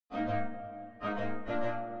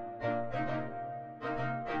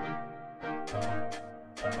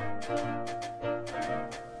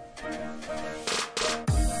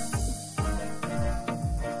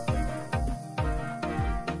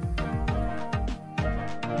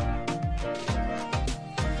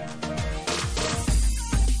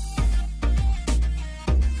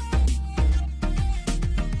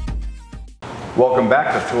Welcome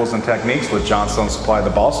back to Tools and Techniques with Johnstone Supply, the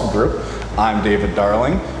Balsam Group. I'm David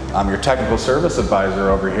Darling. I'm your technical service advisor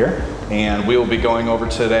over here, and we will be going over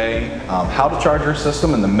today how to charge your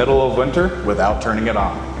system in the middle of winter without turning it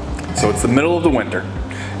on. So it's the middle of the winter,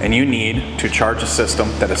 and you need to charge a system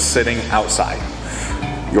that is sitting outside.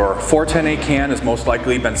 Your 410A can has most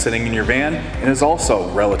likely been sitting in your van and is also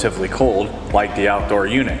relatively cold, like the outdoor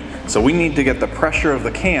unit. So we need to get the pressure of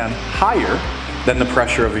the can higher than the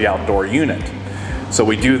pressure of the outdoor unit. So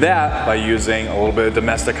we do that by using a little bit of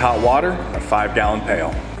domestic hot water in a 5-gallon pail.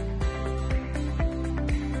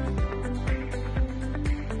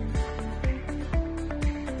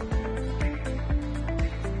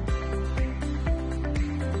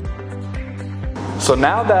 So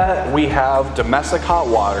now that we have domestic hot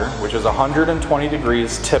water, which is 120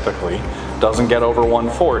 degrees typically, doesn't get over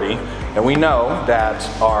 140, and we know that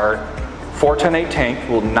our 410A tank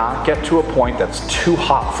will not get to a point that's too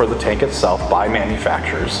hot for the tank itself by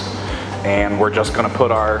manufacturers. And we're just going to put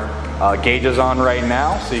our gauges on right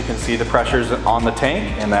now so you can see the pressures on the tank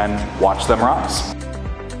and then watch them rise.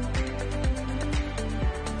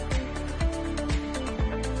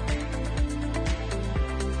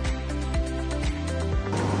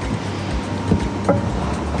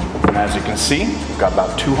 And as you can see, we've got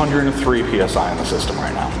about 203 psi in the system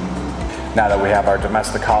right now. Now that we have our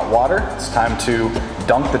domestic hot water, it's time to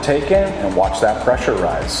dunk the tank in and watch that pressure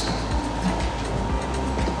rise.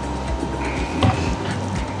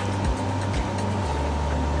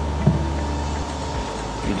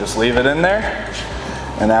 You just leave it in there,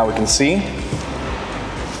 and now we can see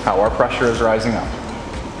how our pressure is rising up.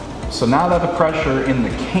 So now that the pressure in the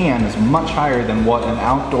can is much higher than what an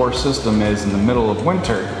outdoor system is in the middle of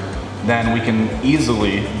winter, then we can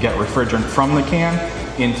easily get refrigerant from the can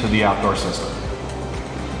into the outdoor system.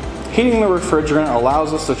 Heating the refrigerant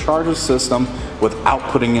allows us to charge the system without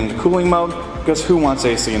putting into cooling mode, because who wants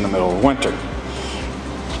AC in the middle of winter?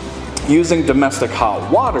 Using domestic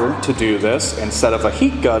hot water to do this instead of a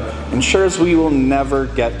heat gun ensures we will never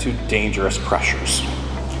get to dangerous pressures.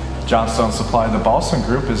 Johnstone Supply, the Balsam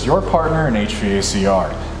Group is your partner in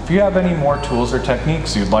HVACR. If you have any more tools or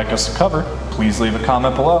techniques you'd like us to cover, please leave a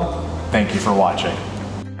comment below. Thank you for watching.